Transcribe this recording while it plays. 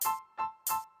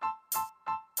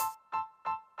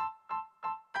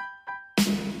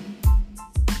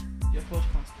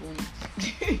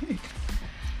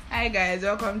Hi guys,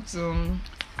 welcome to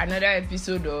another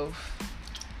episode of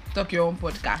Talk Your Own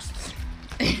Podcast.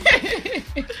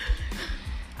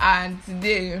 And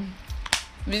today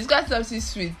we discuss something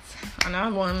sweet, and I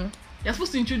have one. You're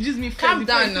supposed to introduce me first. Calm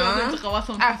down now. Talk about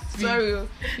something sweet. Sorry.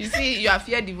 You see, you have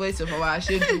heard the voice of our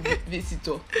scheduled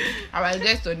visitor. Our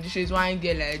guest on the show is one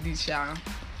girl like this.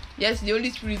 Yes, the Holy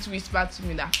Spirit whispered to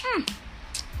me that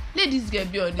let this girl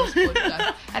be on this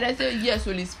podcast. And I said, yes,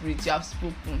 Holy Spirit, you have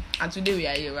spoken. And today we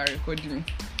are here, we are recording.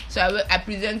 So I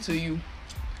present to you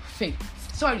faith.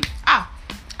 Sorry. I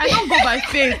don't go by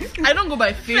faith. I don't go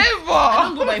by faith. Favor. I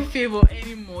don't go by favor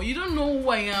anymore. You don't know who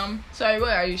I am. Sorry, what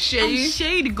are you? I'm Shay?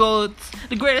 Shay the GOAT,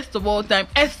 the greatest of all time.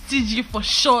 STG for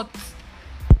short.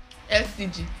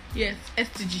 STG. Yes,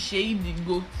 STG, Shay the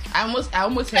GOAT. I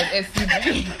almost said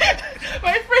STG.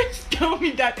 My friends tell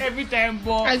me that every time,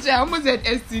 but I almost said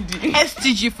STD.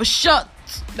 STG for short.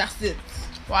 That's it.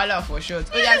 Voila for short.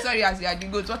 Oh yeah, sorry, as you are the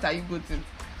GOAT, what are you goating?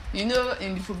 You know,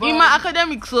 in the football. In my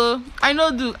academics, so I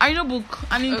know book,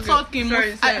 and in talking.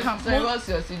 Sorry, what's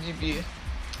your CGPA?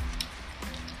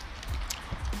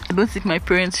 I don't think my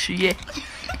parents should hear.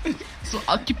 So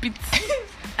I'll keep it.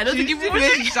 I don't think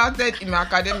You shouted in my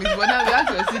academics, but now we have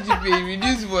your CGPA,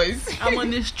 reduce voice. I'm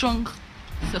on a strong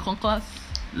second class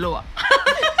lower.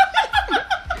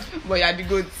 But you're the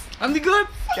GOAT. I'm the GOAT.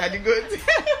 You're the GOAT.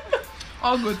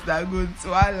 All goats are goats.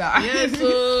 Voila. Yes,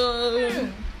 so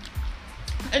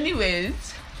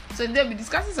anyways, so they'll be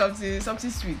discussing something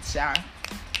sweet,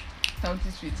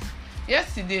 something sweet.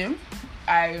 Yesterday,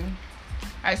 I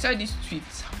saw this tweet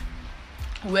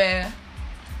where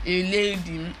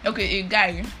a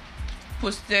guy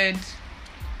posted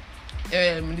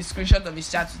the screenshot of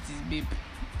his chat with his babe.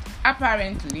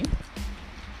 Apparently,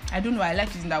 I don't know, I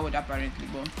like using that word apparently,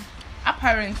 but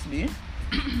apparently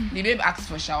the babe asked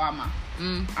for shawarma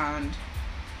and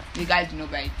the guy did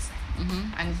not buy it.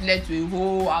 And it led to a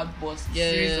whole outburst.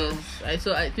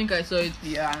 I think I saw it.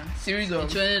 Yeah, series of.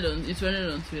 It trended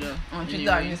on Twitter. On Twitter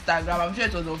and Instagram. I'm sure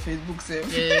it was on Facebook. So.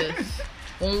 Yes.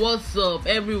 On WhatsApp,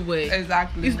 everywhere.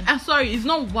 Exactly. It's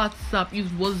not WhatsApp. It's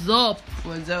WhatsApp.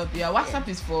 WhatsApp. Yeah, WhatsApp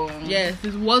is for. Yes,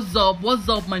 it's WhatsApp.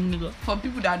 WhatsApp, my nigga. For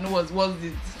people that know what's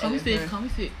it. Can we say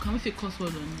cuss word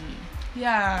on here?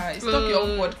 Yeah, it's Talk Your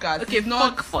Own Podcast. Okay, it's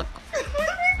not. fuck.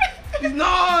 It's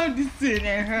not this thing.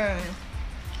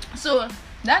 So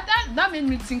that made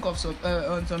me think of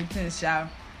on some things,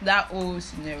 that whole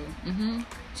scenario.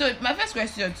 So my first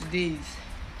question today is,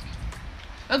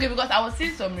 okay, because I was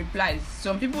seeing some replies.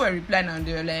 Some people were replying and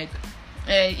they were like,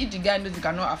 if the guy knows he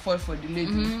cannot afford for the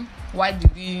lady, why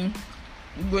did he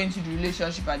go into the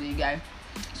relationship with the guy?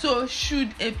 So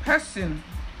should a person,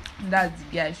 that's the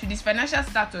guy, should his financial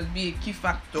status be a key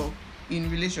factor in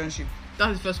relationship?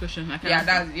 That's the first question. That's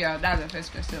the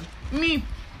first question. Me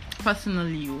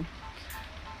personally,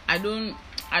 I don't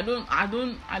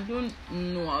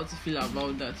know how to feel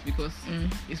about that, because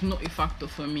it's not a factor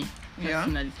for me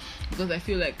personally. Because I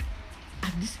feel like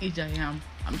at this age I'm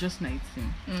just 19.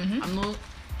 I'm not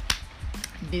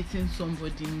dating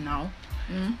somebody now.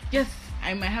 Yes,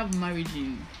 I might have marriage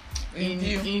in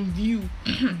view,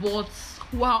 but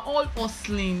we're all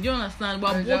hustling. Do you understand?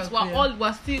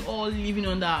 We're still all living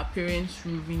under our parents'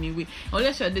 roof in a way.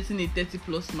 Unless you're dating a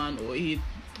 30+ man or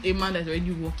a man that's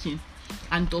already working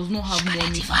and does not have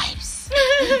money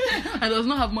and does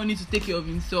not have money to take care of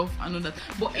himself and all that.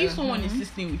 But if someone is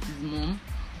assisting with his mom,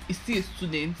 is still a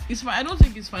student, I don't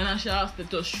think his financial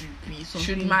status should be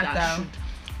something that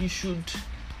you should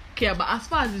care about. As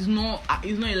far as it's not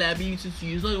a liability to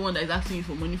you, it's not the one that is asking you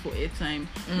for money for airtime,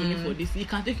 money for this. He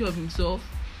can take care of himself.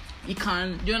 He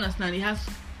can. Do you understand? He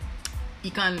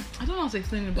can. I don't know how to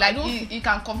explain it, but he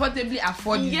can comfortably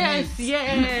afford it.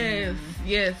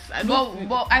 Yes.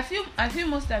 But I feel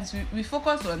most times we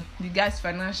focus on the guy's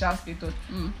financial status.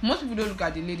 Most people don't look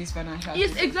at the lady's financial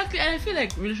status. Yes, exactly. And I feel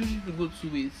like relationship will go two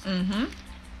ways.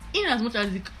 In as much as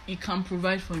he can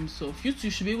provide for himself, you two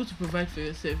should be able to provide for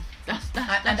yourself. That's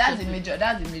a major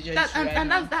issue.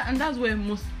 That's where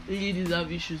most ladies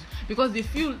have issues, because they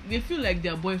feel like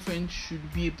their boyfriend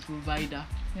should be a provider.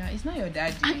 Yeah, it's not your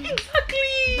daddy. Exactly.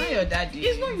 It's not your daddy.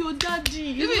 It's not your daddy.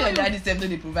 Even your daddy said no,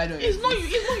 they provide. It's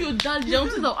not your daddy.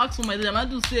 I'll ask for my dad. I'm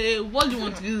going to say, what do you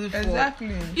want to use it for?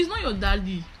 Exactly. It's not your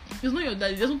daddy. There's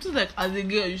something like, as a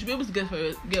girl, you should be able to get for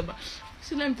your girl. But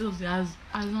see, let me tell you, as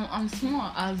I'm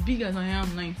small, as big as I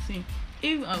am, 19.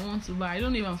 If I want to buy, I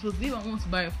don't know if I'm supposed to. If I want to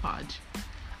buy a pad,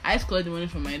 I just collect the money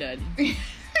from my daddy.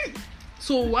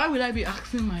 So why would I be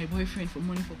asking my boyfriend for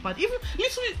money for pad? Even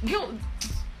literally, girl.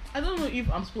 I don't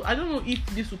know if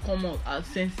this will come out as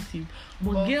sensitive,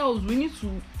 but girls, we need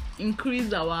to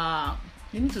increase our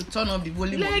They need to turn up the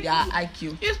volume Like, of their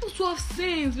IQ. You're supposed to have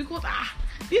sense, because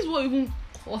this is what even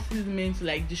causes men to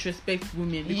like disrespect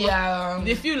women, because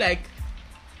they feel like,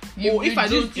 if I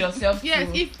don't yourself,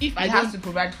 if I have don't to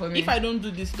provide for me, if I don't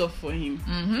do this stuff for him,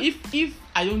 if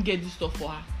I don't get this stuff for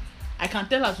her, I can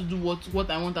tell her to do what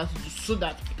I want her to do, so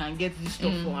that I can get this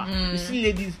stuff for her. You see,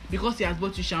 ladies, because he has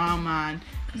bought you shawarma,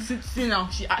 and see now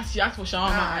she asked for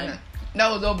shawarma, and that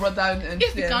was all brought out. And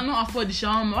if you cannot afford the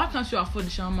shawarma, why can't you afford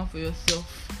the shawarma for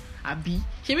yourself? Abi,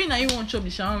 shebi na you want chop the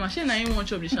shawarma, shebi na you want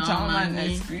chop the shawarma and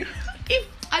ice cream. If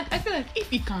I feel like if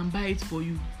he can buy it for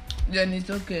you, then it's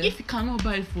okay. If he cannot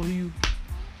buy it for you,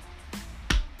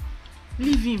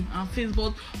 leave him and face.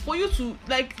 But for you to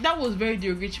like, that was very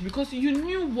derogatory, because you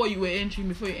knew what you were entering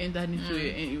before you entered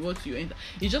into what you entered.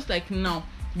 It's just like now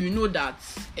you know that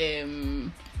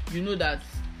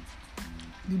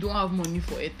you don't have money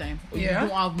for airtime, or you don't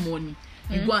have money.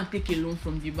 You go and take a loan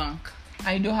from the bank.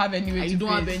 I don't have any way. You don't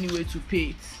have any way to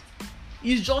pay it.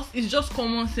 It's just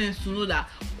common sense to know that,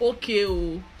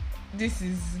 okay, this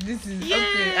is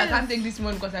okay. I can't take this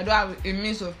money because I don't have a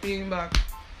means of paying back.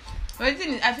 But the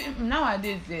thing is, I think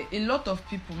nowadays a lot of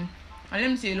people, and let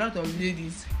me say a lot of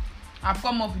ladies, have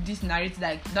come up with this narrative,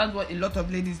 like that's what a lot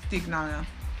of ladies take now.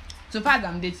 So far as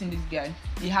I'm dating this guy,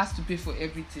 he has to pay for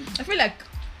everything. I feel like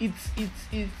it's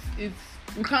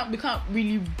we can't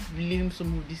really blame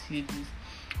some of these ladies.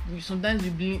 Sometimes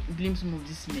we blame some of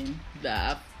these men that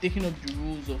have taken up the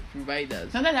roles of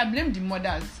providers. Sometimes I blame the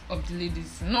mothers of the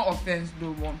ladies. No offense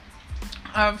though, but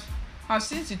I've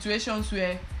seen situations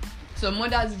where some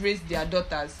mothers raise their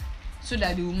daughters so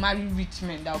that they will marry rich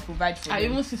men that will provide for them. I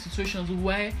even see situations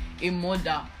where a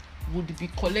mother would be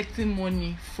collecting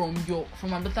money from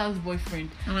a daughter's boyfriend.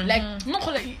 Like, not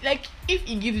collect, like if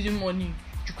he gives you money,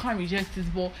 you can't reject it.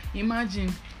 But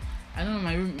imagine, I don't know,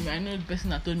 I know the person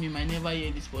that told me might never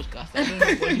hear this podcast. I don't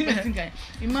know, but the person can.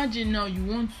 Imagine now you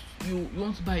want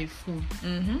to buy a phone.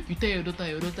 You tell your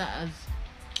daughter has,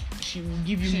 she will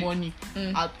give you money.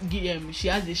 She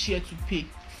has a share to pay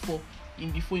for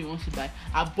in the phone you want to buy.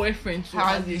 Her boyfriend too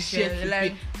has a share to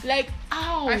pay. Like,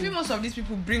 how? I feel most of these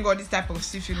people bring all this type of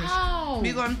syphilis. How?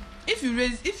 Because if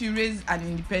you raise an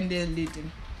independent lady,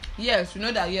 yes, we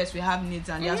know that we have needs,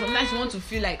 and sometimes you want to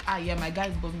feel like my guy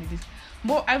bought me this.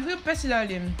 But I feel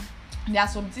personally, there are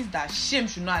some things that shame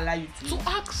should not allow you to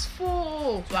ask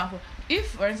for.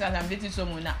 If, for instance, I'm dating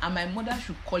someone now, and my mother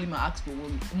should call him and ask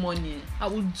for money, I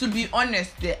would, to be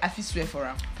honest, I feel swear for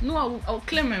her. No, I will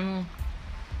claim my mom.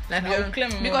 Like, I will claim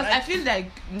my mom. Because I feel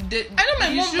like I know my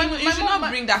mom. You should not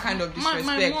bring that kind of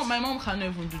disrespect. My mom cannot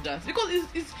even do that, because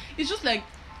it's just like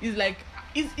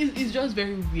it's just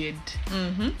very weird.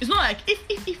 It's not like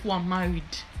if we're married,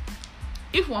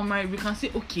 we can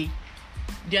say okay.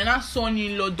 They are not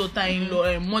son-in-law,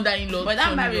 daughter-in-law, mother-in-law. But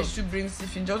that marriage should bring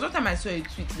syphilis. There was one time I saw a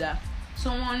tweet that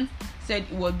someone said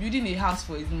he was building a house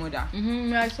for his mother.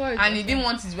 I saw it. And he didn't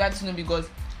want his wife to know, because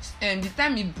the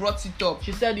time he brought it up,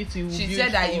 she said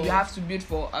that he will have to build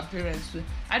for her parents. So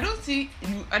I don't think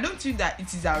that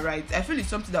it is her right. I feel it's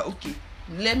something that, okay,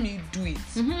 let me do it.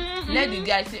 Let the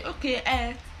guy say, okay,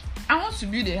 I want to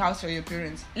build a house for your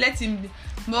parents. Let him.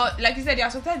 But like you said, there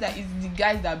are sometimes that it's the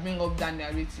guys that bring up that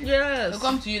narrative. Yes. They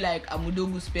come to you like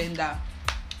Amudogu spender,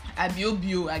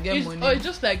 Abio, I get money. Or it's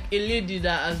just like a lady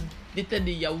that has dated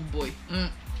a Yahoo boy.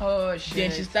 Oh shit.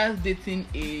 Then she starts dating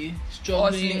a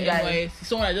struggling NYSC,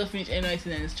 someone that just finished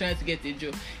NYSC and is trying to get a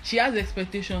job. She has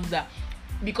expectations that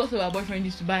because of her boyfriend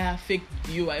used to buy her fake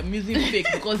Dio, I'm using fake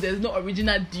because there's no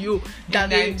original Dio that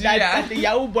the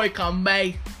Yahoo boy can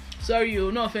buy. Sorry,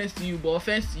 no offense to you, but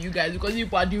offense to you guys, because you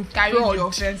are doing fraud. You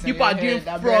are doing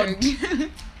fraud.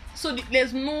 So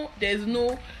there's no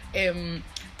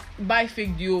buy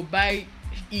fake Dio.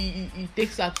 He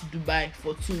takes her to Dubai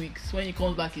for 2 weeks. When he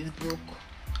comes back, he's broke.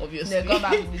 Obviously, they come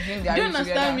back with the drink. Do you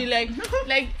understand me?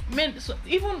 Like men. So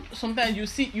even sometimes you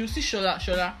see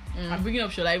Shola. I'm bringing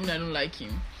up Shola even though I don't like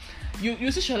him.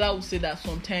 You see Shola will say that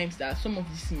sometimes that some of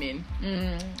these men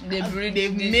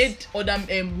they've made other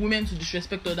women to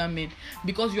disrespect other men,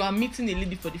 because you are meeting a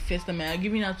lady for the first time and you're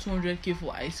giving her 200k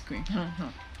for ice cream.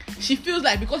 She feels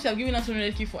like because you are giving her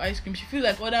 200k for ice cream, she feels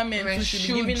like other men should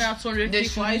be giving her 200k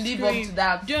for ice cream. Live up to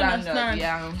that. Do you understand?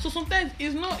 Yeah. So sometimes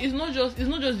it's not just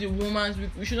the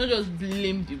woman. We should not just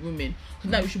blame the women.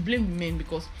 Sometimes we should blame the men,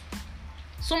 because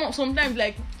sometimes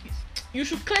like you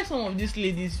should clear some of these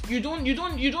ladies. You don't need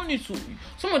to.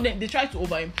 Some of them, they try to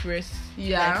over impress.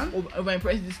 Yeah. Like, over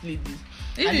impress these ladies.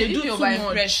 If you over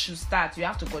impress to start, you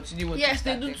have to continue what yes,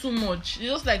 they do too much.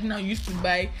 It's just like now you used to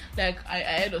buy, like I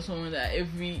heard of someone that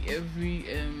every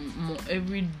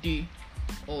day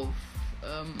of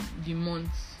the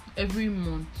month, every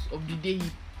month of the day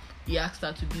he asked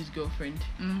her to be his girlfriend.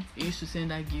 He used to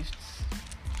send her gifts.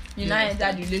 You know,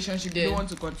 that relationship, they don't want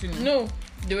to continue. No,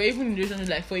 they were even in a relationship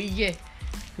like for a year.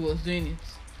 He was doing it.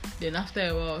 Then after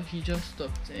a while, he just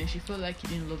stopped, and she felt like he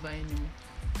didn't love her anymore.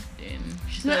 Then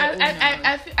she started. No,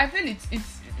 I feel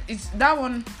it's that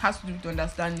one has to do with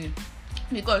understanding,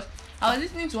 because I was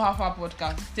listening to her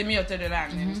podcast, Temi Otedola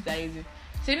and Mr. Easy.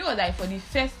 Temi was like, for the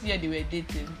first year they were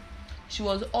dating, she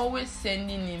was always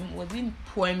sending him, was it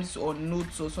poems or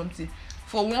notes or something?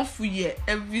 For 1 full year,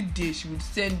 every day she would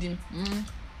send him.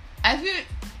 I feel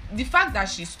the fact that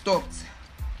she stopped,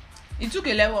 it took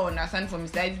a level of understanding for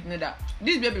Mr. Easy to know that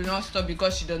this baby will not stop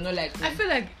because she does not like him. I feel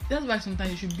like that's why sometimes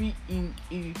you should be in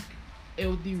a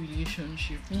healthy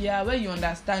relationship. Yeah, where you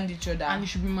understand each other. And you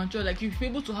should be mature. Like, you should be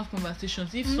able to have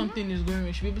conversations. If something is going wrong,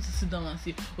 you should be able to sit down and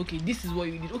say, okay, this is what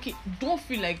you did. Okay, don't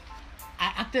feel like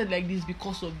I acted like this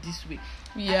because of this way.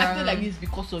 I acted like this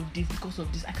because of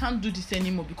this. I can't do this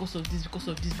anymore because of this.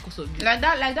 Like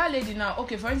that lady now.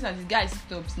 Okay, for instance, the guy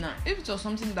stops now. If it was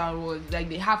something that was like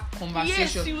they have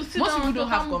conversations. Yes, most people don't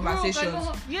have conversations.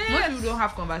 Most people don't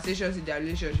have conversations in their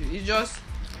relationship. It's just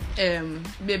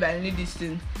babe, I need this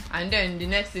thing, and then the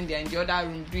next thing they're in the other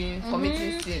room doing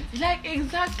committing sin. Like,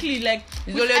 exactly, like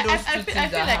it's only those two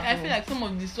things that happen. I feel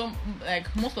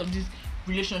like most of these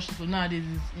relationships nowadays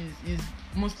is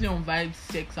mostly on vibes,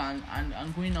 sex,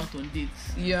 and going out on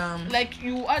dates. Yeah, like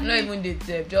you hardly, not even dates,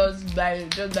 just buy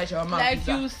shawarma. Like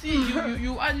pizza.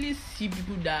 you hardly see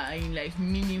people that are in like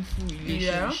meaningful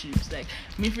relationships. Yeah. Like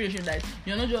meaningful relationships, like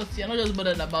you're not just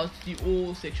bothered about the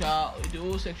whole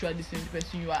sexual distinct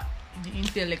person you are. The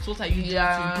intellect, what are you doing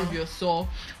to improve yourself?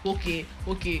 Okay,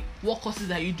 what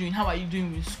courses are you doing? How are you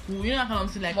doing with school? You know that kind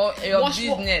of thing. Like, your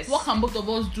business. What can both of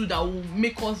us do that will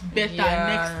make us better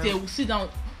next year? We'll sit down.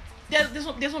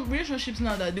 There's some relationships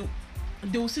now that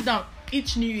they will sit down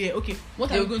each new year. Okay,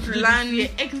 what are we going to do this year?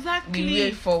 Exactly. The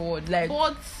way forward. Like,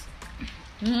 but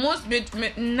most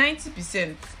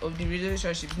 90% of the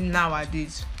relationships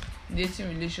nowadays, dating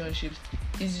relationships,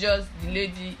 it's just the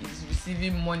lady is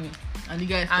receiving money and the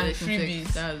guy is collecting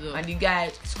freebies, and the guy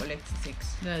is collecting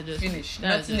sex. That's just finish.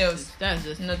 Nothing else. That's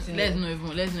just nothing. Let's not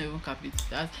even cap it.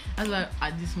 That's why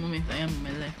at this moment I am in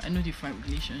my life, I know the right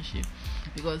relationship,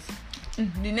 because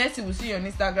the next thing we see on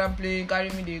Instagram playing carry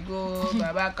me they go,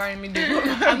 baba carry me they go.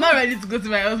 I'm not ready to go to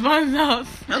my husband's house.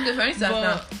 Okay, for instance,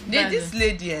 now this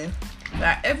lady,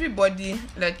 like everybody,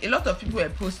 like a lot of people were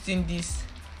posting this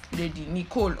lady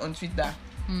Nicole on Twitter.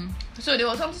 So there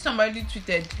was somebody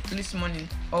tweeted this morning,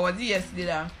 or was it yesterday,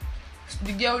 that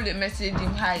the girl messaged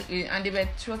him hi, and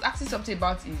she was asking something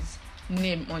about his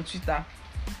name on Twitter,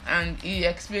 and he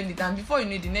explained it, and before you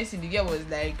know, the next thing the girl was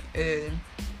like,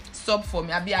 sub for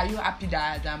me, Abi, are you happy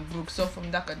that I'm broke? Sub for me,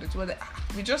 that kind of thing. Was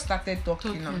like, we just started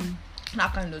talking now,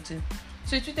 that kind of thing.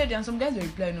 So he tweeted, and some guys were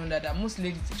replying on that most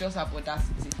ladies just have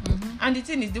audacity, and the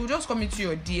thing is, they will just come into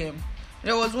your DM.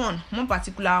 There was one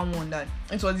particular one that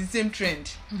it was the same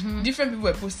trend. Different people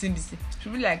were posting this.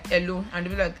 She'll be like, hello, and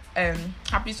they'll be like,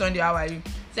 happy Sunday, how are you?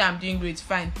 Say, I'm doing great,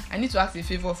 fine. I need to ask a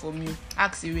favor from you.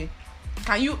 Ask away.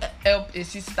 Can you help a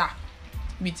sister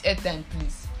with airtime,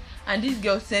 please? And this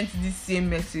girl sent this same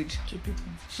message to people.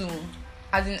 So,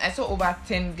 as in, I saw over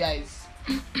 10 guys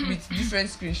with different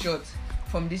screenshots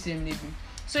from this same lady.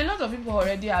 So a lot of people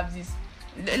already have this.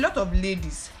 A lot of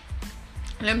ladies,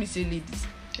 let me say ladies,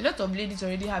 a lot of ladies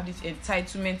already have this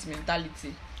entitlement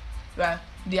mentality, where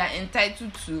they are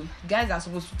entitled to, guys are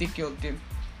supposed to take care of them.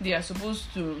 They are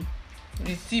supposed to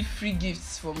receive free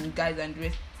gifts from guys and the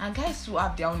rest. And guys who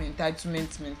have their own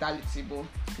entitlement mentality, but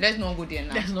let's not go there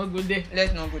now. Let's not go there.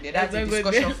 That's a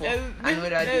discussion for another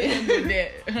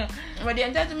day. But the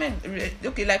entitlement,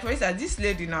 okay, like for instance, this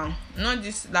lady now, not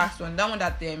this last one, that one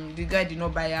that the guy did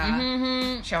not buy her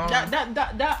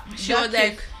shawarma. She was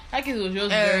like, that case was just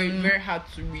very, very hard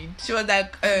to read. She was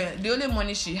like, the only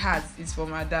money she has is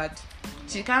from her dad.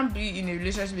 She can't be in a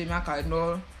relationship with Mark and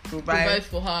not provide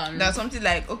for her. That's something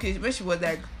like, okay, when she was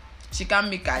like, she can't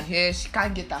make her hair, she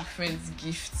can't get her friends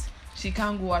gifts, she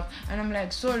can't go out. And I'm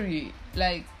like, sorry,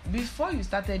 like, before you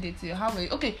started dating, how were you?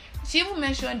 Okay, she even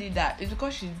mentioned it that it's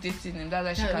because she's dating him,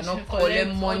 that's why she cannot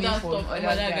collect money from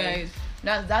other guys.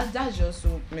 That's just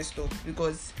so messed up,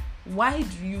 because why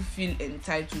do you feel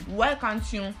entitled? Why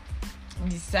can't you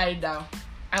decide that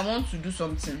I want to do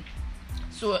something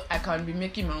so I can be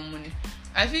making my own money?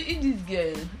 I feel if this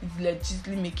girl is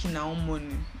legitimately making her own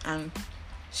money and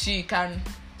she can,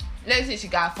 let's say she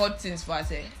can afford things for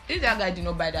herself, if that guy did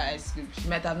not buy that ice cream, she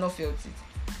might have not felt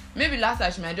it. Maybe last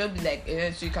time she might just be like,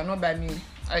 so you cannot buy me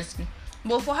ice cream.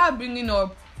 But for her bringing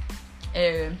up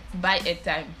buy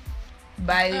airtime,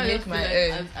 buy make my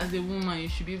as a woman, you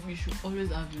should always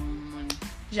have your own money.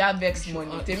 She have vex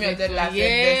money. Tell me that last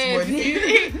yes. vex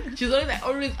money. She's always like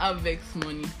always have vex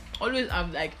money. Always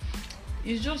have like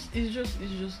it's just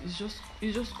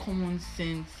common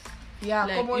sense. Yeah,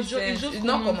 like, common sense. It's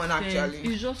not common sense. actually.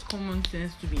 It's just common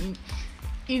sense to be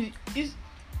in. It's.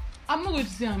 I'm not going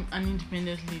to say I'm an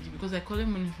independent lady because I collect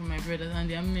money from my brothers and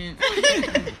they are men.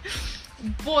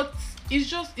 But it's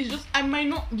just. I might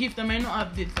not gift. I might not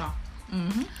have data.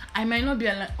 Mm-hmm. I might not be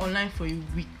online for a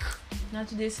week. Now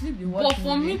today sleep. But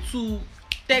for me to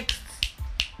text.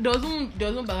 Doesn't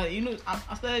bother. You know,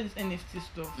 I started this NFT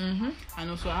stuff, and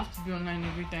also I have to be online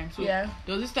every time. So there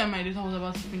was this time my data was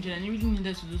about to finish, and I really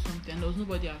needed to do something, and there was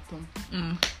nobody at home.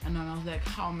 And then I was like,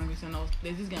 "How am I going to?" And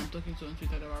there's this guy I'm talking to on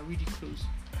Twitter that were really close.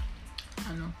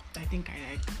 I know. I think I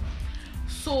like.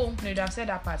 So no, you'd have said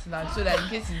that part now, so that in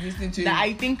case he's listening to that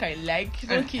you. I think I like.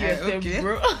 Don't kill yourself, okay.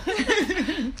 bro.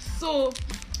 So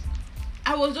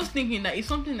I was just thinking that it's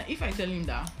something that if I tell him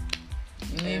that.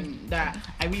 That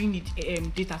I really need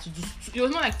data to do. It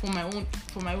was not like for my own.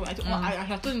 I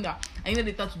have told him that I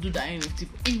needed data to do the NFT.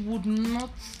 It would not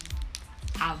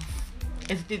have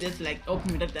hesitated to like help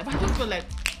me with that. But I just feel like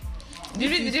the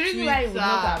reason why it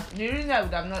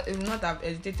would not have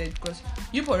hesitated because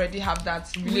you already have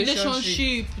that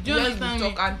relationship. Do you understand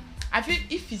me? And I feel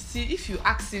if you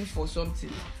ask him for something,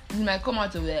 it might come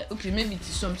out of there. Okay, maybe it is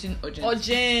something urgent.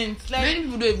 Like many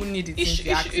people don't even need it. It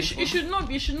should not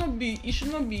be.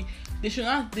 They should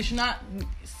not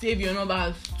save your number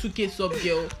as 2K sub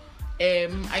girl. I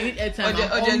need airtime.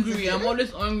 I'm hungry. I'm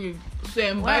always hungry.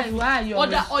 So buy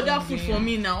order food for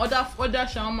me now. Order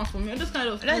shawarma for me. This kind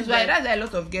of. That's why a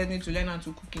lot of girls need to learn how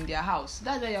to cook in their house.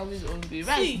 That's why you're always hungry.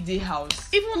 Right? See, their house.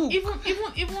 Even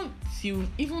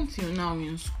till now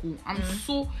in school, I'm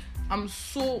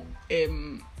so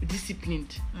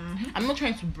disciplined. I'm not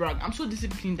trying to brag. I'm so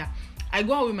disciplined that I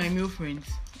go out with my male friends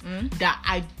that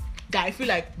I feel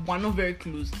like we're not very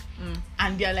close,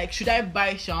 and they're like, should I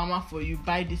buy shawarma for you,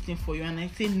 buy this thing for you? And I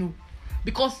say no,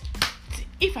 because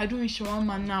if I don't eat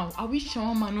shawarma now, I will eat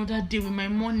shawarma another day with my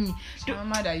money.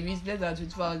 Shawarma that you eat less than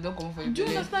 24 hours don't come for you. Do you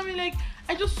understand me?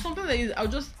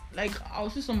 Like I'll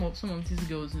see some of these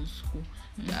girls in school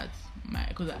that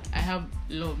because I have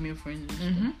a lot of male friends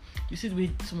in school. You see the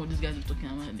way some of these guys are talking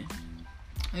about them.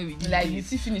 Like you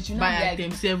see finish, you know, buy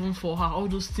item 7 for her, all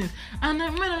those things. And I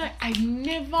remember like I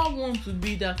never want to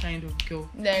be that kind of girl.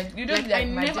 Like you don't like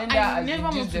my gender I never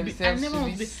want to be.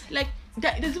 Like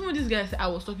there's even this guy I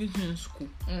was talking to in school.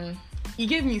 He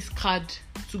gave me his card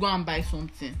to go and buy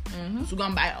something. To go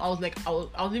and buy. I was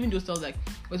leaving those. I was like,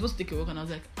 we're supposed to take a walk, and I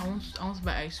was like, I want to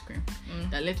buy ice cream.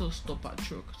 That let us stop at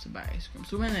truck to buy ice cream.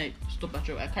 So when I stopped at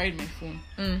truck, I carried my phone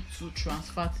to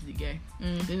transfer to the guy.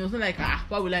 Then it was not like,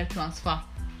 why will I transfer?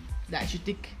 That I should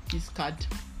take his card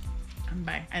and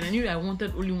buy. And I knew I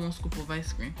wanted only one scoop of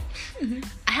ice cream.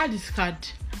 I had his card.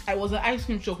 I was at ice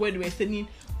cream shop where they were selling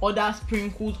other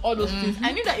sprinkles, all those things.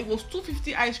 I knew that it was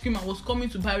 250 ice cream I was coming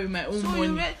to buy with my own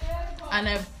money. And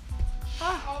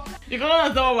you can't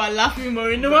understand why we're laughing,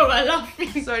 Maureen. No, we're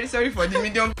laughing. Sorry for the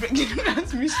medium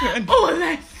transmission. What was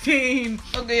I saying?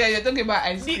 Okay, yeah, you're talking about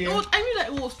ice cream. I knew that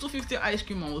it was 250 ice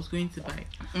cream I was going to buy.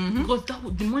 Because that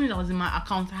was the money that was in my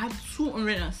account. I had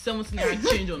 270 naira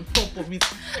change on top of it.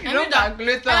 I knew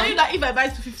that if I buy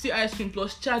 250 ice cream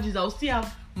plus charges, I'll still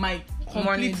have my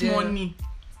complete money.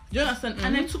 Do you understand?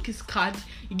 And I took his card.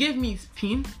 He gave me his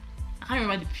pin. I can't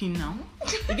remember the pin now.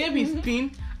 He gave me his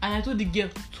pin, and I told the girl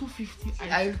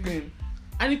 250 ice cream.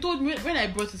 And he told me when I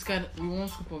brought his card with one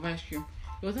scoop of ice cream,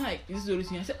 he wasn't like, this is the only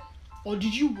thing. I said, or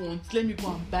did you want? Let me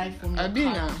go and buy from your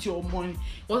card with your money.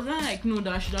 Was that like, no,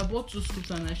 that I should have bought 2 scoops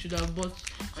and I should have bought.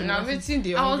 And I've seen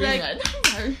the. I was like,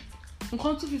 I'm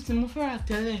calling 250 mo fẹ́ ra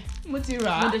tẹ́lẹ̀. Mo ti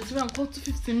rà. I'm calling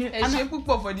 250 mi. Ẹ ṣe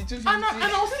púpọ̀ for the 250. And I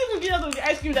was still even getting out of the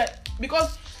ice cream that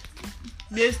because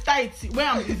there's tithes.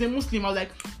 Where is a Muslim, I was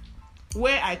like,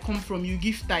 where I come from, you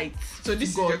give tithes. So this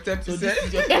is your 10%. So this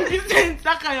is your 10%.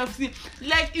 That kind of thing.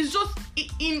 Like it's just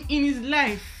in his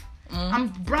life. I'm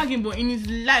bragging, but in his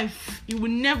life, he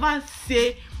will never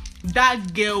say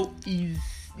that girl is.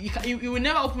 He will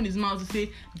never open his mouth to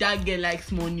say that girl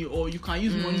likes money or you can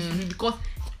use money to do because.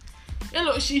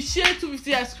 Hello, she shared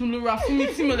 250 ice cream. Like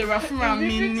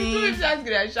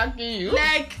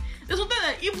there's something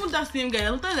like even that same guy.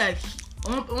 Something like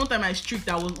one time I streaked,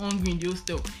 I was hungry in the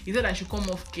hostel. He said I should come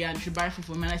off care and should buy food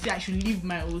for me. And I said I should leave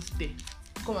my hostel.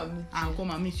 Come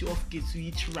and meet you off care to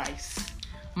eat rice.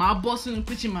 My boss in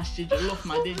preaching my shit, I love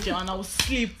my day and I will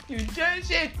sleep. You just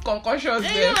said concussions.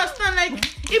 You understand? Like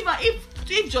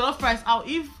if jollof rice out,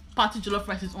 if party jollof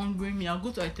rice is hungry me, I'll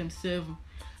go to item 7.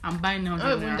 I'm buying 100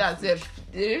 Not even that, food.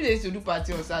 they used to do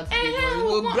party on Saturday. We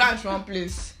go branch one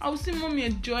place. I will see mommy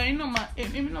enjoy. You know my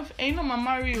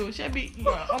Mario. She be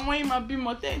omo you ma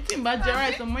bimo. Think about the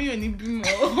rice. Omo you need bimo.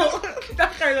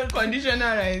 That kind of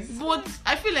conditional rice. But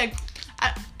I feel like,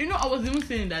 I was even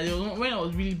saying that when I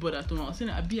was really bored at home, I was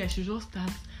saying that I should just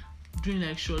start doing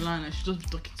like Shola. I should just be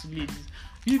talking to ladies.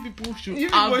 You people should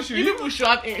have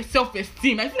a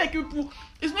self-esteem. I feel like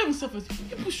it's not even self-esteem.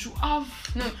 People should have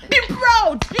be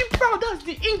proud. That's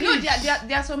the English. No,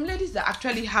 there are some ladies that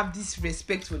actually have this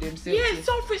respect for themselves. Yeah,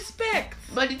 self-respect.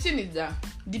 But the thing is that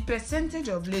the percentage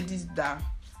of ladies that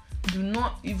do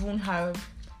not even have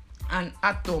an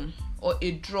atom or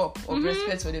a drop of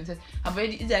respect for themselves,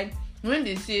 it's like when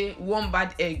they say one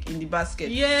bad egg in the basket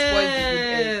spoils the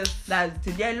good egg.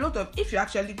 There are a lot of, if you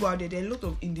actually go out there are a lot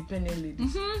of independent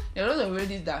ladies. There are a lot of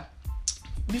ladies that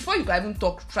before you can even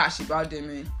talk trash about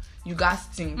them, you guys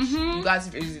think, you guys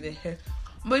raise their hair.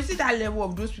 But you see that level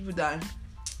of those people that,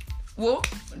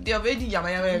 they already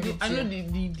yama everything. I know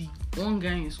the one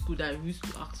guy in school that used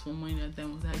to ask for money at the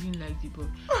time was I didn't like the boy.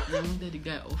 And I wanted the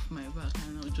guy off my back,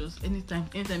 and I was just anytime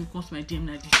he comes to my DM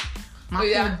like this.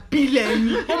 Bill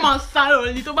me. Come on,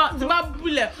 sorry, little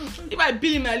bill. If I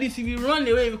bill him like this, if he run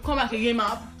away, if he come back again,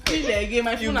 I'll bill again.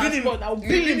 My phone has spot. I'll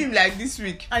bill him like this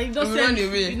week. And he just sent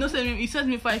me. He sent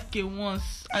me 5K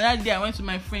once. And that day I went to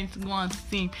my friend to go and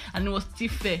sing, and it was still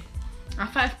fair. And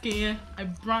 5K, I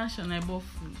branched and I bought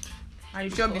food. And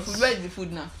you shop the food. Where is the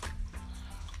food now?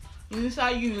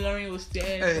 Inside Unilorin hostel.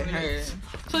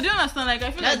 So do you understand? Like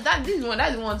I feel like that's the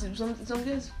one. Some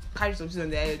girls carry something on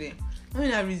their head. I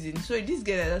mean that reason. So this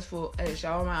girl that's for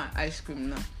shawarma and ice cream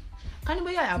now. Can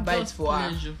anybody buy it for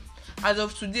her? As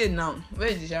of today now, where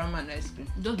is the shawarma and ice cream?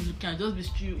 Just be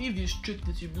strict. If you strict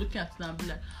it, you be looking at it and be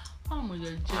like, oh my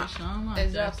god, shawarma.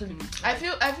 Exactly. I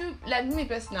feel like me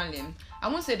personally, I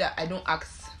won't say that I don't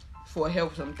ask for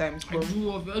help sometimes. But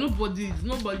nobody.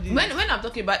 When I'm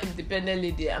talking about independent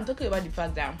lady, I'm talking about the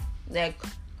fact that like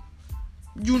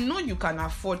you can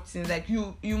afford things. Like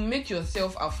you make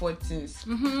yourself afford things.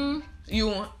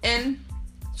 You earn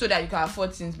so that you can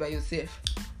afford things by yourself.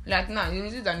 Like now,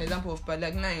 this is an example of pad.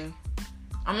 Like now,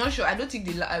 I'm not sure. I don't think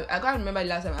I can't remember the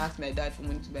last time I asked my dad for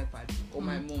money to buy pad or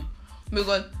my mom,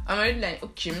 because I'm already like,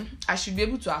 okay, I should be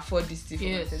able to afford this thing for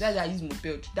myself. That's why I use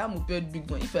moped. That moped big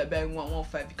one. If I buy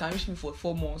 115, it can reach me for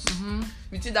 4 months.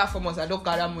 Within that 4 months, I don't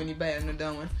gather money buy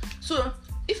another one. So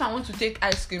if I want to take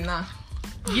ice cream now.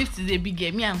 Gift is a big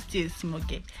game. Me, I'm still a small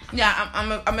girl. Yeah,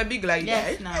 I'm a big like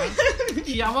yes, now.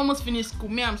 Yeah, I've almost finished school.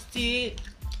 Me, I'm still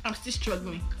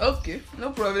struggling. Okay, no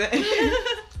problem. Wait,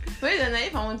 then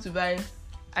if I want to buy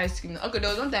ice cream, okay, there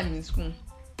was one time in school,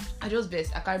 I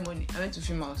carried money. I went to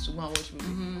film house to go and watch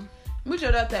movie. Which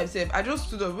other time, I just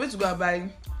stood up, went to go and buy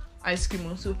ice cream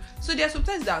also. So there are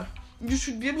sometimes that you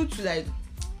should be able to like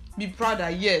be proud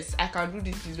that yes, I can do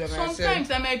this by myself. Sometimes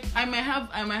I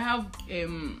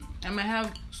might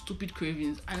have stupid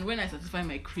cravings, and when I satisfy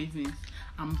my cravings,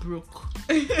 I'm broke.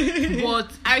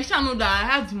 But I shall know that I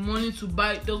have the money to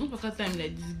buy. There was no particular time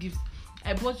like this gift.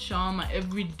 I bought shawarma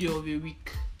every day of the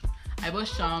week. I bought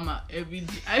shawarma every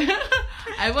day.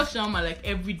 I bought shawarma like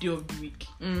every day of the week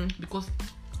because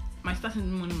my start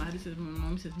sending money, my dad sends money, my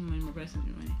mom sends money, my brother sends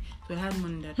money. So I had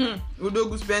money that.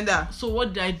 Udogu spender. So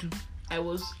what did I do? It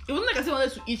wasn't like I said I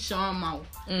wanted to eat shawarma.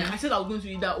 Like I said I was going to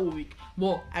eat that whole week.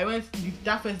 But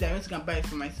that first day I went to go and buy it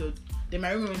for myself. Then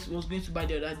my roommate was going to buy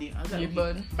the other day. I was like,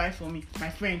 okay, buy for me, my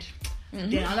friend.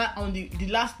 Then on the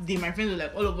last day, my friends were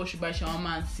like, all of us should buy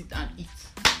shawarma and sit and eat.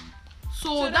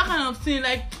 So that kind of thing,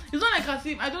 like, it's not like as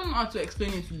if I don't know how to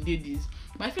explain it to ladies,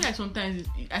 but I feel like sometimes it's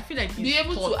be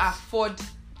able to afford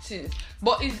things,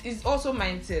 but it's also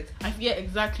mindset. Yeah,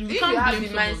 exactly. If you have the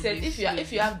mindset, if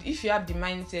you have the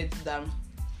mindset that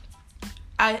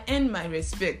I earn my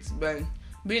respect by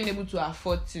being able to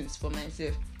afford things for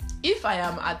myself. If I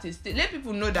am at a state, let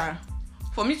people know that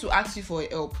for me to ask you for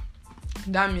help,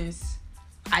 that means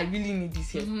I really need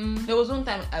this help. There was one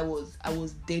time I was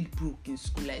dead broke in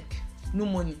school, like no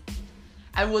money.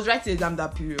 I was writing exam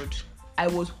that period. I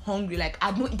was hungry, like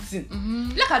I'd not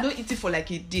eaten. Like I don't eat it for like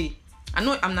a day. I'm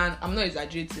not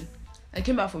exaggerating. I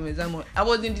came back from exam. I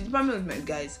was in the department with my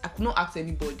guys. I could not ask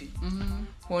anybody.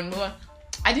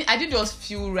 I didn't just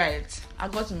feel right. I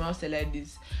got to my house like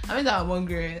this. I went out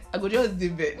hungry. I could just the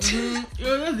bed.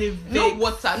 No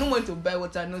water. No one to buy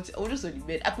water. Nothing. I was just on the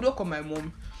bed. I could not call my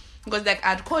mom because like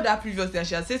I'd called her previously and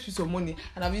she had saved me some money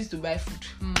and I used to buy food.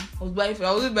 I was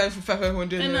buying food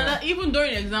 500. And even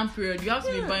during exam period, you have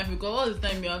to be buying food because all the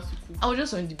time you have to cook. I was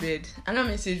just on the bed and I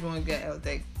messaged one guy. I was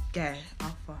like, guy,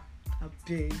 alpha, I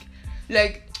beg.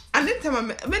 Like, and then time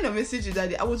when I messaged you that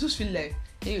day, I was just feeling like,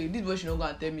 hey, this boy should not go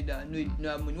and tell me that no, you don't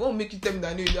have money. What will make you tell me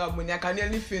that no, you don't have money? I can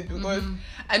nearly faint because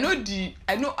I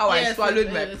know how I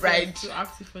swallowed my pride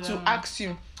to ask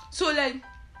him. So like,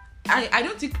 I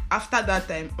don't think after that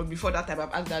time or before that time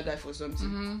I've asked that guy for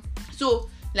something. So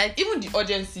like, even the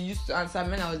urgency used to answer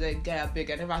when I was like, guy, I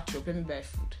beg, I never chop, let me buy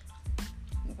food.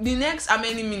 The next how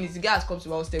many minutes the guy has come to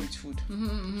my house with food.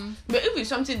 But if it's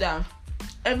something that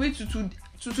every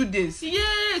two days,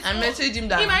 yes, I message him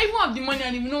that he might even have the money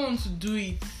and he don't want to do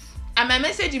it. I might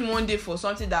message him one day for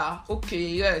something that, okay,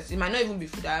 yes, it might not even be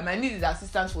food. I might need his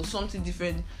assistance for something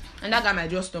different, and that guy might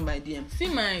just turn my DM.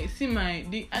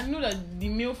 I know that the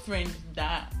male friend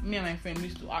that me and my friend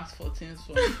used to ask for things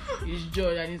for is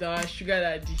George, and he's our sugar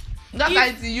daddy. That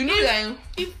guy, you know that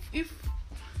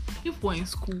if we're in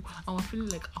school and we're feeling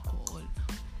like alcohol,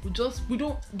 we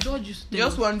don't George used to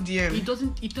just one DM.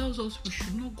 He tells us we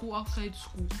should not go outside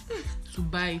school to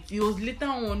buy it. It was later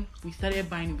on we started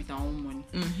buying it with our own money.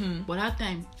 But that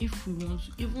time, if we want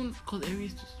to, even because Eri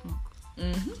used to smoke,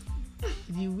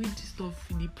 the weed stuff,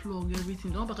 the plug,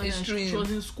 everything. Don't because she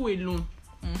was in school alone.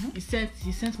 He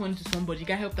sent money to somebody. The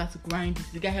guy helped her to grind it.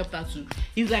 The guy helped her to.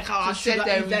 He's like our sugar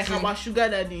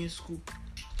daddy in school.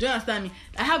 Do you understand me?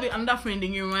 I have another friend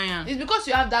in Ryan. It's because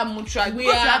you have that mutual. You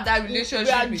have that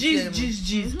relationship. We are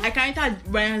G's. I can enter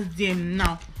Ryan's DM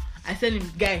now. I tell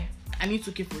him, guy, I need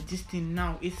to pay for this thing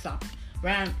now. ASAP.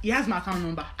 Ryan, he has my account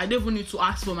number. I don't even need to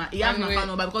ask for he has my account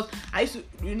number because I used to,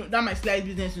 that my slice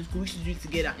business in school. We should do it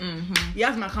together. He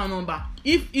has my account number.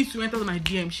 If you enter my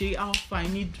DM, she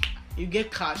you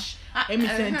get cash. Let me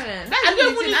send.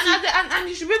 And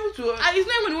you should be able to. It's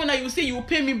not even the one that you say you will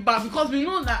pay me back because we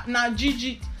know that now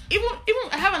GG. Even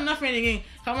I have another friend again.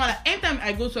 Come on, like, anytime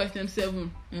I go to SM7,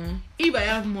 if I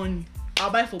have money,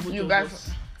 I'll buy for both of us.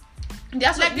 There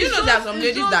are some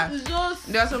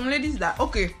ladies that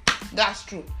okay, that's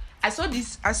true. I saw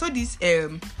this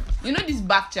this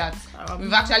back chat.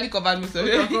 We've actually covered most of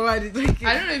it. Okay.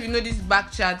 I don't know if you know this back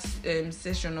chat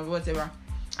session or whatever.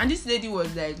 And this lady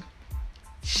was like,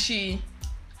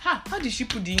 how did she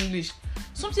put the English?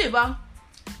 Something about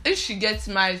if she gets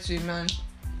married to a man,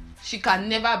 she can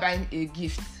never buy him a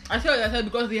gift. I said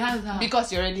because he has her.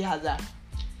 Because he already has her.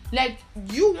 Like,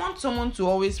 you want someone to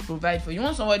always provide for you. You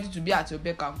want somebody to be at your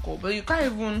beck and call, but you can't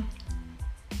even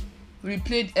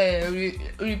repay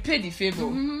the favor.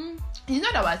 It's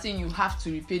not that we're saying you have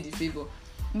to repay the favor,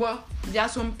 but there are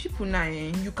some people now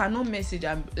you cannot message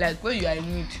them like when you are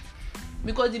in need,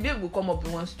 because the babe will come up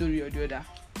in one story or the other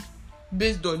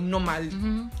based on normally.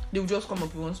 They will just come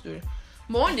up in one story,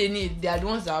 but when they need, they are the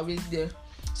ones that are always there.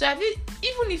 So I feel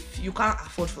even if you can't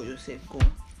afford for yourself, go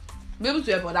be able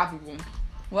to help other people.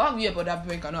 Well, we help other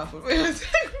people, you cannot afford for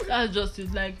yourself. That's just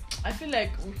it. Like, I feel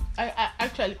like I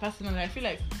actually personally I feel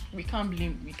like we can't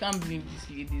blame these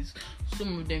ladies.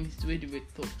 Some of them is the way they were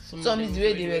taught. Some is the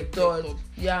way they were taught.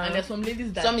 Yeah. And there's some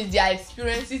ladies that some is their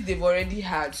experiences they've already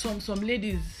had. Some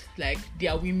ladies, like,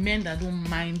 there are women that don't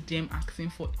mind them asking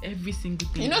for every single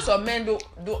thing. You know, some men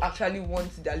don't actually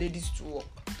want their ladies to work.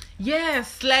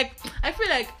 Yes, like I feel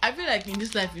like in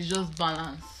this life it's just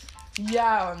balance.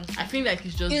 Yeah. I think like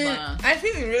it's just balance. I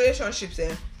think in relationships,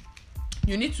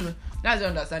 you need to. That's the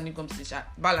understanding comes to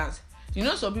balance. You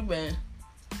know, some people,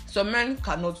 some men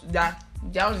cannot. Their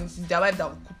wife that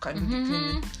will cook and do the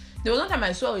cleaning. There was one time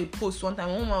I saw a post. One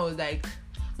woman was like,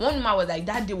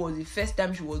 that day was the first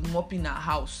time she was mopping her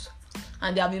house,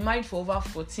 and they have been married for over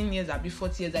 14 years.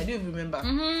 40 years. I don't even remember.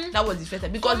 That was the first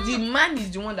time because the man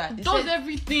is the one that does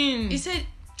everything. He said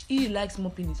he likes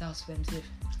mopping his house for himself,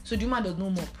 so the woman does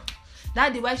not mop.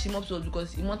 That day why she mopped was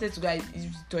because he wanted to go use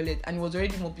the toilet and he was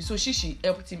already mopping. So she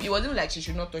helped him. It wasn't like she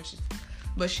should not touch it,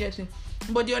 but she helped him.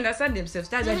 But they understand themselves.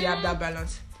 That's why they have that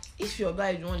balance. If your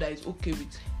guy is the one that is okay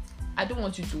with, I don't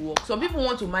want you to work. Some people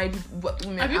want to marry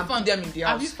women and put them in their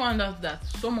house. Have you found out that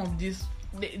some of this,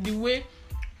 the way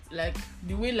life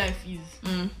is,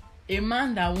 a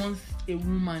man that wants a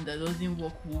woman that doesn't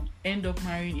work will end up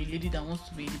marrying a lady that wants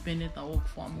to be independent and work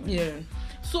for him. Yeah.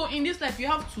 So in this life, you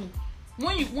have to.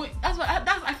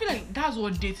 I feel like that's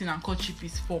what dating and courtship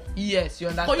is for. Yes, you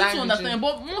understand. For you to understand,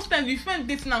 but most times we spend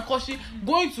dating and courtship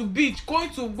going to beach, going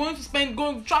to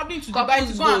traveling to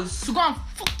Dubai to go and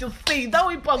fuck your face. That's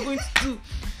what people are going to do.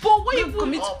 But what you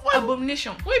commit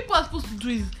abomination. What people are supposed to do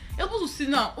is you're supposed to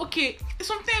sit down. Okay,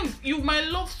 sometimes you might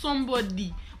love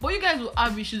somebody, but you guys will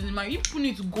have issues in mind. You people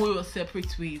need to go your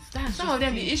separate ways. That's some of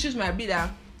them. The issues might be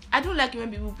that I don't like when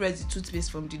people press the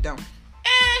toothpaste from the down.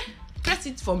 Press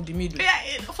it from the middle.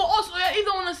 Yeah, for us, you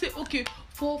don't want to say, okay,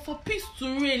 for peace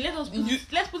to reign,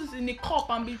 let's put it in a cup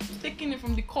and be taking it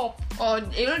from the cup. Or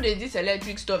there's this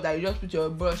electric stuff that you just put your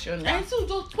brush on. And still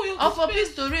just pour your toothpaste. Or for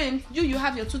peace to reign, you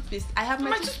have your toothpaste. I have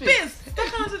my toothpaste.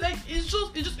 That kind of thing, like it's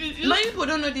just. Many people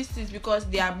don't know these things because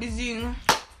they are busy.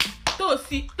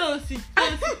 Tosi,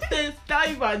 that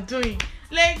you are doing.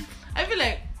 Like I feel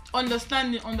like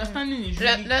understanding is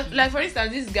really like for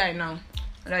instance, this guy now,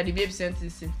 like the babe sent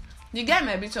this in. The guy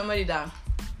might be somebody that,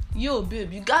 yo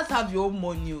babe, you guys have your own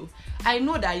money. I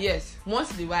know that yes,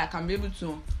 once in a while I can be able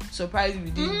to surprise you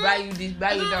with this, buy you this,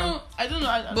 buy you that. I don't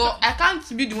know. But I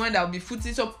can't be the one that will be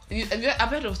footing. So I've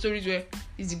heard of stories where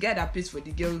it's the guy that pays for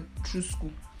the girl through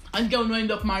school. And the girl will not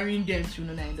end up marrying them. She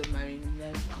will not end up marrying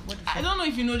them. I don't know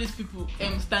if you know these people.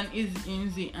 Stan is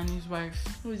Nze and his wife.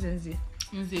 Who is Nze?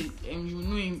 Nze, you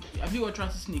know him. Have you watched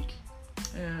Rattlesnake?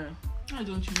 Yeah. Why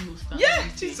don't you know Stan? Yeah,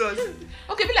 Jesus.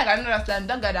 Okay, be like another Stan.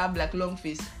 That guy that have like long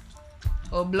face.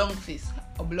 Or blonde face.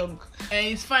 Or blonde. And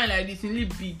it's fine like this. He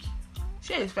live big.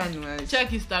 Sure, it's fine. Man. Check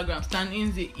Instagram. Stan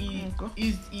Nze.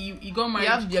 He got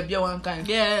married. You have the one kind.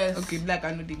 Yes. Okay, black.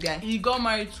 I know the guy. He got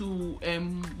married to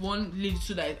one lady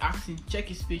too that is acting. Check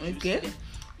his page. Okay.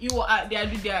 They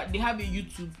have a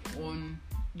YouTube on.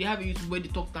 They have a YouTube where they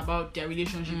talked about their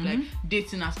relationship, like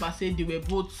dating. As per se, they were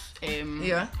both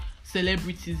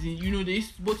celebrities. They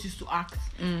both used to act.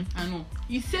 I know.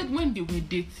 He said when they were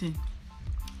dating,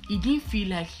 he didn't feel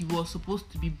like he was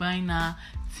supposed to be buying her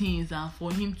things and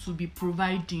for him to be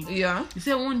providing. Yeah. He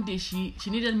said one day she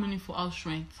needed money for house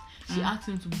rent. She asked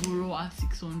him to borrow her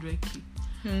 600k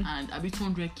and a bit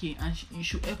 200k, and he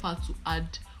should help her to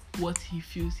add what he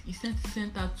feels. He sent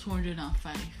her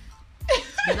 205.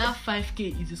 But that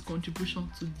 5k is his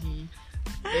contribution to the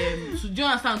do you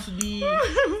understand, to the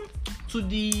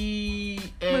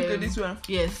this one?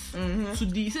 Yes. To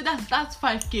the, he said that's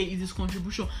 5k is his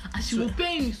contribution, and she will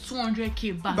pay him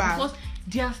 200k back because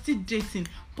they are still dating.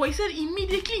 But he said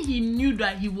immediately he knew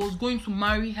that he was going to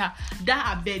marry her, that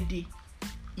her birthday,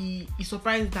 he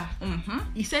surprised her.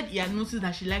 He said he had noticed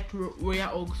that she liked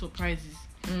royal oak surprises.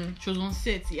 She was on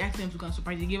set. He asked them to go and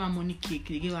surprise. They gave her money, cake.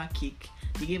 They gave her cake.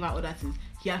 They gave her other things.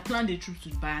 He had planned a trip to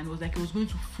Dubai, and it was like he was going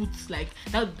to foot like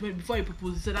that before he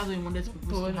proposed. He said that's what he wanted to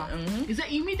propose to her. He said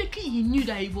immediately he knew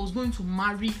that he was going to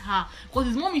marry her, because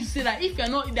his mom used to say that if you're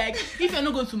not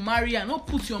going to marry her, don't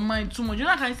put your mind too much. You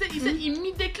know what I said? He said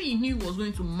immediately he knew he was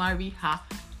going to marry her.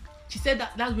 She said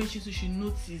that's when she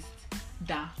noticed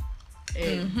that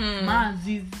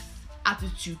Maaz's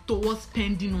attitude towards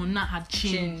spending on her had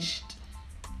changed.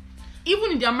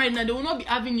 Even if they are married now, they will not be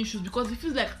having issues because it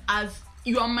feels like as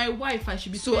you are my wife, I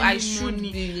should be spending money.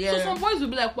 Yeah. So some boys will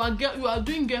be like, well, girl, you are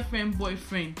doing girlfriend,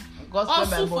 boyfriend.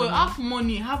 Also for have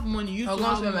money. You have money.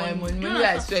 My money. Maybe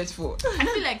I sweat for. I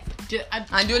feel like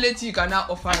and the only thing you can now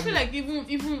offer. I feel like even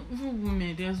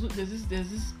women, there's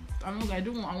this. I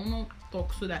will not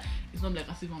talk so that it's not like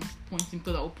as if I'm pointing,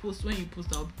 because I will post when you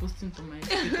post. I'll be posting to my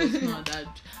status now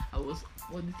that I was.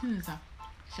 Well, the thing is that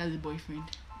she has a boyfriend.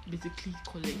 Basically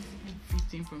collect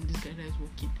everything from this guy that is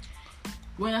working.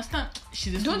 You understand?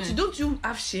 She's a student. Don't you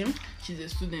have shame? She's a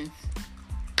student.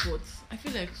 But I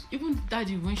feel like even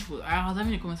daddy, when I was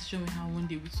having a conversation with her one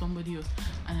day with somebody else,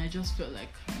 and I just felt like,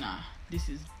 nah, this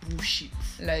is bullshit.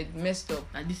 Like messed up.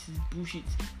 Like this is bullshit.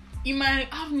 He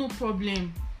might have no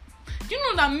problem. Do you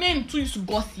know that men too used to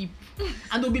gossip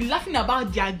and they'll be laughing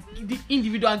about the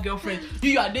individual girlfriend?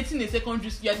 You are dating a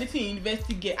secondary, you are dating a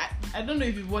university girl. I don't know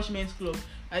if you've watched Men's Club.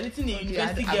 I'm dating a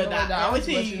university girl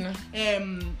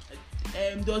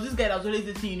there was this guy that was always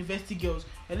dating university girls.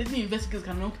 You're dating university girls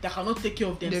that cannot take care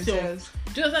of themselves.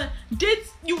 Do you understand?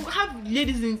 You have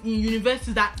ladies in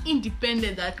universities that are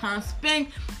independent, that can spend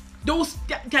those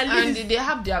and they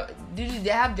have their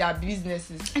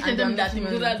businesses. I tell them that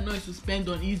the knows to spend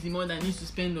on Easy more than needs to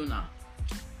spend on her.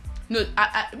 No,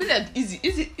 I feel like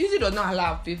Easy does not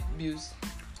allow her to pay bills.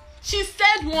 She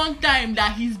said one time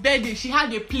that his birthday she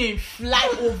had a plane fly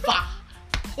over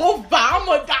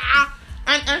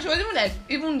and she was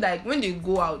even like when they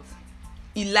go out,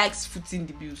 he likes footing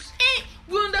the bills.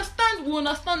 We understand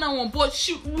that one, but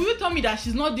will you tell me that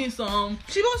she's not doing some?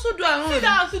 She also do her own.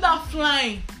 See that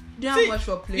flying. They have much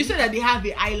for play. You said that they have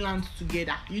the island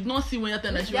together. You did not see when that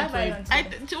time that she went for it.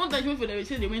 One time she went for they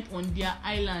said they went on their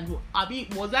island.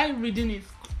 Was I reading it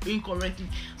incorrectly?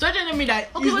 So I tell me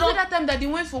that was it that time that they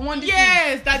went for one?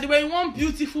 Yes, that they were in one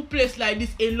beautiful place like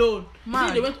this alone.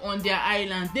 They went on their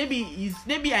island. Maybe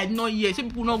I did not hear. Some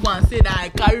people not go and say that I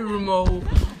carry rumor,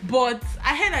 but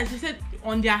I heard that she said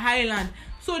on their island.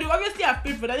 So they obviously have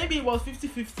paid for that. Maybe it was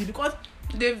 50-50 because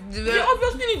they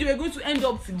obviously knew they were going to end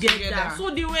up together.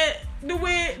 So they were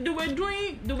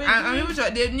doing. I'm even sure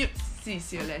they knew. See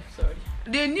your life. Sorry.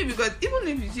 they knew, because even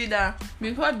if you see that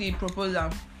before the proposal,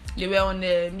 they were on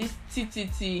this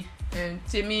TTT and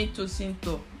Temi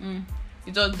Tosinto.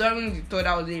 It was during the third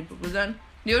house they proposed, and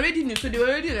they already knew, so they were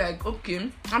already like, okay.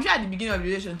 I'm sure at the beginning of the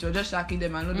relationship, you're just shacking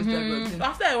them and all this type of thing.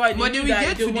 After a while, but they will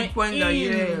get to the point that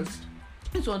yes,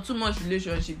 it's on too much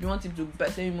relationship. You want him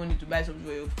to send you money to buy something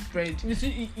for your friend. You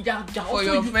see, for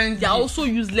your friends. They are also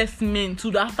useless men. So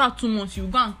that after 2 months, you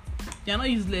go and they are not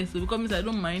useless. So because I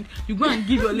don't mind, you go and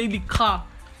give your lady car.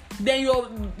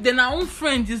 Then our own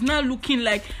friend is now looking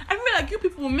like, I feel like you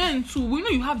people men too. We know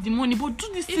you have the money, but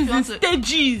do these things in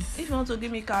stages. If you want to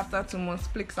give me car after 2 months,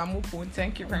 please, I'm open.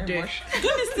 Thank you very much. Do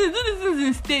these things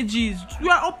in stages. You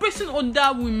are oppressing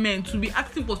other women to be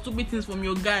asking for stupid things from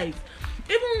your guys.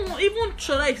 Even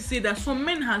Chola to say that some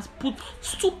men has put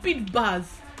stupid bars.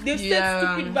 They've said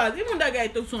stupid bars. Even that guy I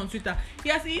talked to on Twitter, he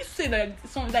used to say like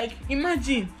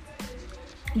imagine.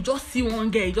 You just see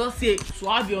one guy, just say, so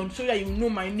I have you on so that you know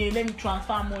my name, let me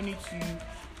transfer money to you.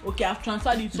 Okay, I've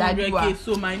transferred you 200k,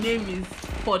 so my name is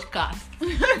Podcast.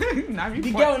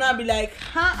 The girl will now be like,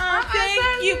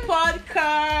 thank you,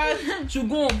 Podcast. To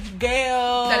go,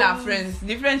 girl. Tell our friends.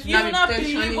 The friends will not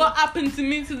believe what happened to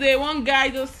me today. One guy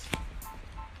just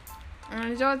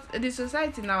the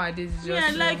society nowadays is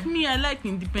just I like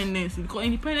independence, because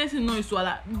independence is not so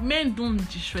like men don't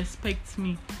disrespect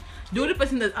me. The only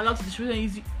person that's allowed to disrespect me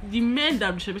is the men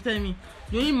that disrespected me.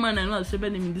 The only man I know that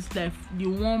disrespected him in this life, the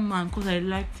one man, because I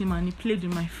liked him and he played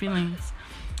with my feelings.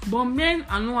 But men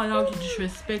are not allowed to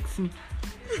disrespect me.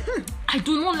 I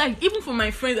do not like, even for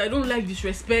my friends, I don't like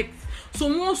disrespect. So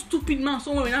one stupid man,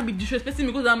 someone will not be disrespecting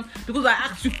me because I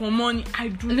asked you for money. I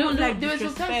do not like there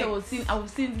disrespect. There were some times I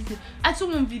was seeing this. I saw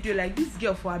one video like this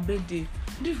girl for her birthday.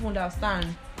 I didn't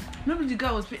understand. Maybe the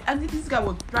guy was, I think this guy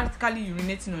was practically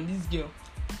urinating on this girl.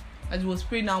 As he was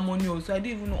spraying out money also. I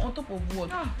didn't even know on top of what.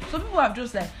 Some people have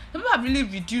really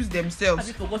reduced themselves. Have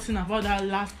you forgotten about that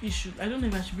last issue? I don't know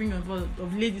if I should bring up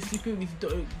of ladies sleeping with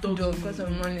dogs because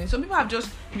of money. Some people have just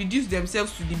reduced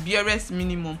themselves to the barest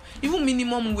minimum. Even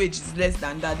minimum wage is less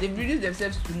than that. They've reduced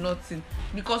themselves to nothing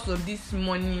because of this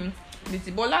money.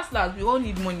 But last we all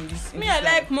need money. I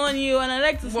like money and I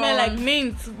like to smell like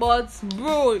mint, but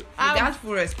bro, that's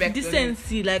full respect.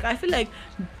 Decency, like I feel like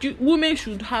women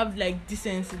should have like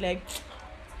decency, like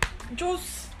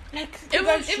just like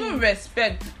even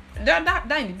respect. That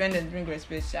independence brings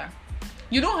respect, yeah.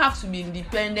 You don't have to be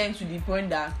independent to the point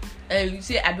that you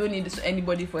say I don't need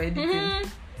anybody for anything.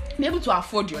 Be able to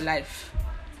afford your life.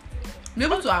 Be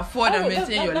able to afford and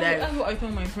maintain your life. That's what I tell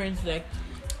my friends, like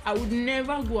I would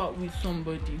never go out with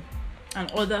somebody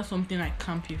and order something I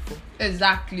can't pay for.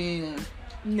 Exactly.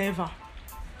 Never.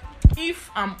 If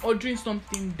I'm ordering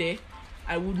something there,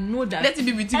 I would know that. Let it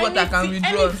be with you what I can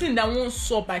withdraw. Anything that won't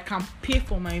stop, I can pay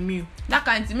for my meal. That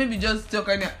kind of thing, maybe just talk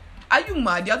on. Are you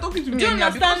mad? You're talking to me. Do you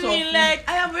understand me? Like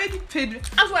I have already paid.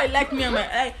 That's why I like me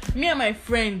and my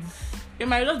friends. There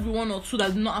might just be one or two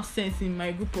that do not have sense in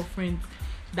my group of friends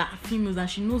that are females and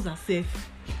she knows herself.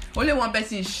 Only one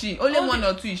person is she. Only one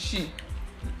or two is she.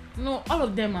 No, all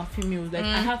of them are females. Like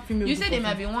I have females. You said there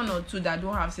might be one or two that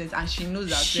don't have sense, and she knows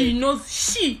herself. She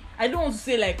knows. I don't want to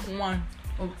say like one.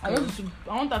 Okay. I want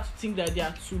her to think that there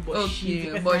are two, but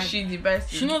she's the best.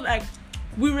 She knows, like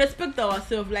we respect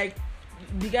ourselves. Like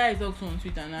the guy I talked to on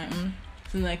Twitter and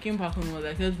since I came back home, was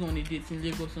like, let's go on a date in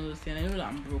Lagos and I know that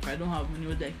I'm broke. I don't have money. He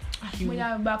was like, he was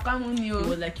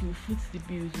like, you foot the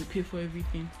bills, you pay for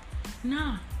everything.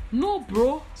 Nah. No,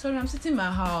 bro. Sorry, I'm sitting in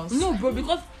my house. No, bro,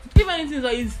 because if anything,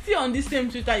 like, you still on this same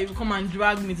Twitter, you come and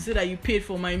drag me to say that you paid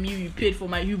for my meal, you paid for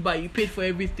my Uber, you paid for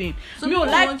everything. Some people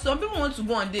want to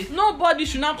go on dates. Nobody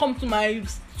should not come to my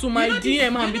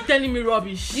DM and be telling me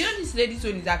rubbish. You know this lady's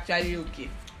one is actually okay.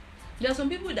 There are some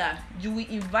people that you will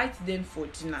invite them for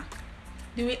dinner.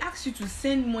 They will ask you to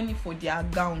send money for their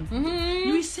gown.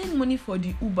 You will send money for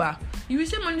the Uber. You will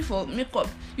send money for makeup.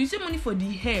 You will send money for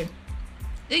the hair.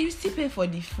 Then you still pay for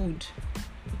the food,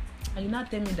 and you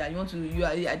not tell me that you are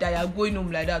going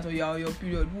home like that or you are on your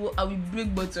period. I will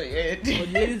break both of your head. But the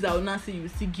ladies that will not say you will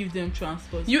still give them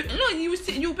transport. You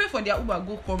pay for their Uber,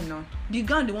 go come now. The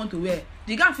gown they want to wear,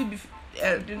 the gown can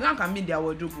be their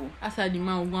wardrobe. That's how the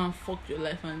man will go and fuck your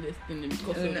life and destiny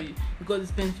because you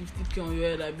spend 50k on your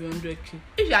head, I'll be 100k.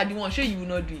 If you are the one, sure you will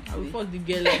not do it. I will fuck the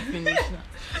girl like finish now.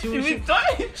 She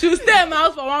will stay in my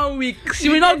house for 1 week. She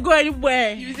will not go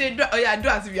anywhere. You say, do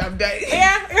as if you have died.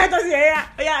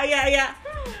 Yeah.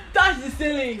 Touch the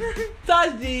ceiling.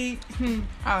 Touch the.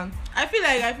 I feel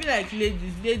like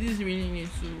ladies really need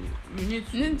to. We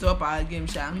need to up our game,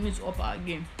 Sha. We need to up our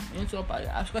game.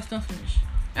 Our questions finish.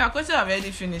 Yeah, question have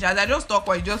already finished. As I just talk,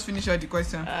 or you just finish all the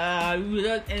question. We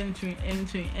just entering.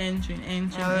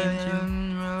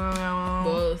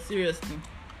 But seriously.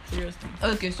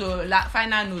 Okay, so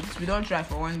final notes. We don't try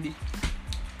for one day.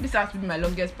 This has to be my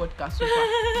longest podcast so far.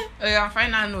 Yeah,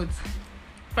 final notes.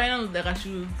 Final notes that I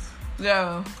should.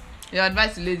 Yeah, your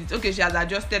advice to ladies. Okay, she has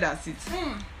adjusted her seat.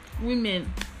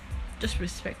 Women, just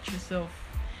respect yourself.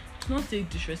 Do not take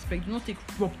disrespect. Do not take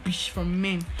rubbish from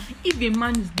men. If a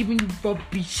man is giving you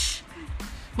rubbish,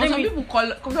 some people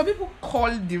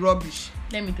call the rubbish.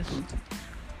 Let me tell you something.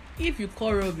 If you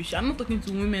call rubbish, I'm not talking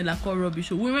to women that call rubbish.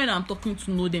 Women I'm talking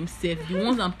to know themselves. The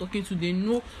ones I'm talking to, they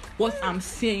know what I'm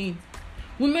saying.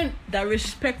 Women that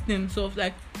respect themselves,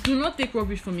 like, do not take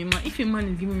rubbish from a man. If a man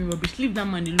is giving you rubbish, leave that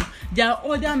man alone. There are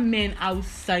other men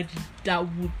outside that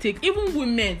will take, even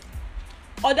women,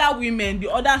 other women, the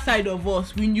other side of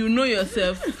us, when you know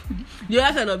yourself, the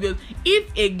other side of yours.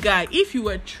 If you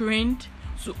were trained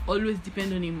to always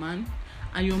depend on a man,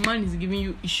 and your man is giving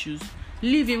you issues,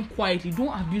 leave him quietly.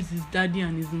 Don't abuse his daddy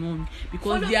and his mom,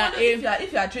 because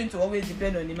if you are trained to always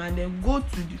depend on a man, then follow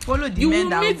the men. You will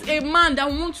meet a man that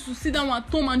wants you to sit down at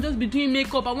home and just be doing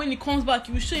makeup, and when he comes back,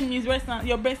 you will show him your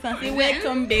breast and say,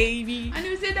 "Welcome, baby," and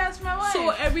you say, "That's my wife."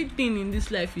 So everything in this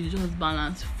life is just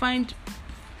balance. Find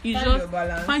your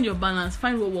balance.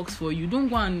 Find what works for you. Don't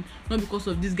go and, not because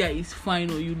of this guy is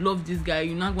fine or you love this guy,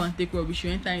 you're not going to take rubbish.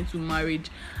 You enter into marriage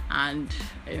and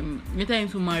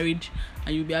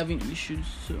you'll be having issues.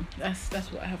 So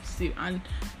that's what I have to say. And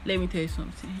let me tell you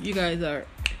something. You guys are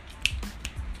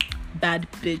bad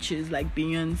bitches like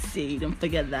Beyonce. Don't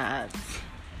forget that.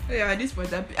 Yeah, at this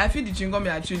point I feel the chewing gum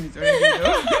you are chewing it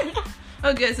already.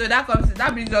 Okay, so that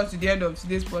brings us to the end of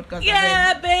today's podcast.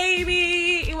 Yeah,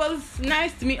 baby. It was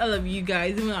nice to meet all of you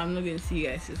guys, even though I'm not going to see you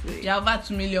guys this week. Yeah, over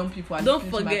 2 million people are don't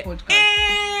listening forget to my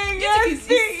podcast. Yes.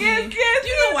 Do you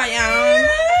know who I am?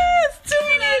 Yes, 2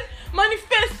 million.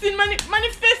 Manifesting.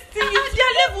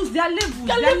 There are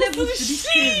levels to this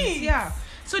thing. Yeah.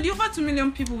 So the over 2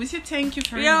 million people, we say thank you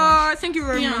very much. Yeah, thank you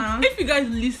very much. If you guys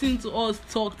listen to us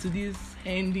talk to this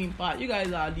ending part, you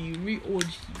guys are the real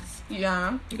OGs.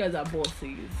 Yeah, you guys are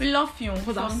bosses. We love you.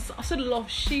 Because I said love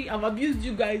shit. I've abused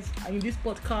you guys in this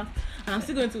podcast, and I'm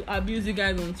still going to abuse you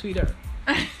guys on Twitter.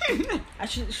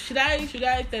 Should I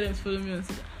tell them to follow me on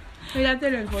Twitter? Yeah,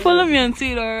 tell them follow me on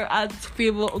Twitter at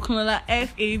Favour Okunola,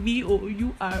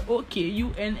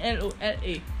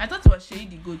 FAVOUROKUNLOLA. I thought it was Sheyi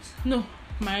the Goat. No,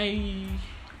 my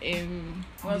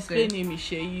display name is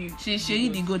Sheyi. Sheyi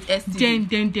the Goat STG.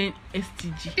 Then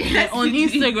STG. On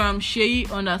Instagram,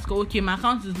 Sheyi_. Okay, my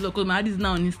account is local. My ad is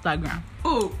now on Instagram.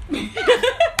 Oh.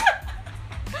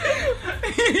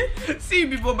 See you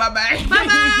people. Bye bye. Bye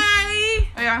bye.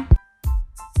 Yeah.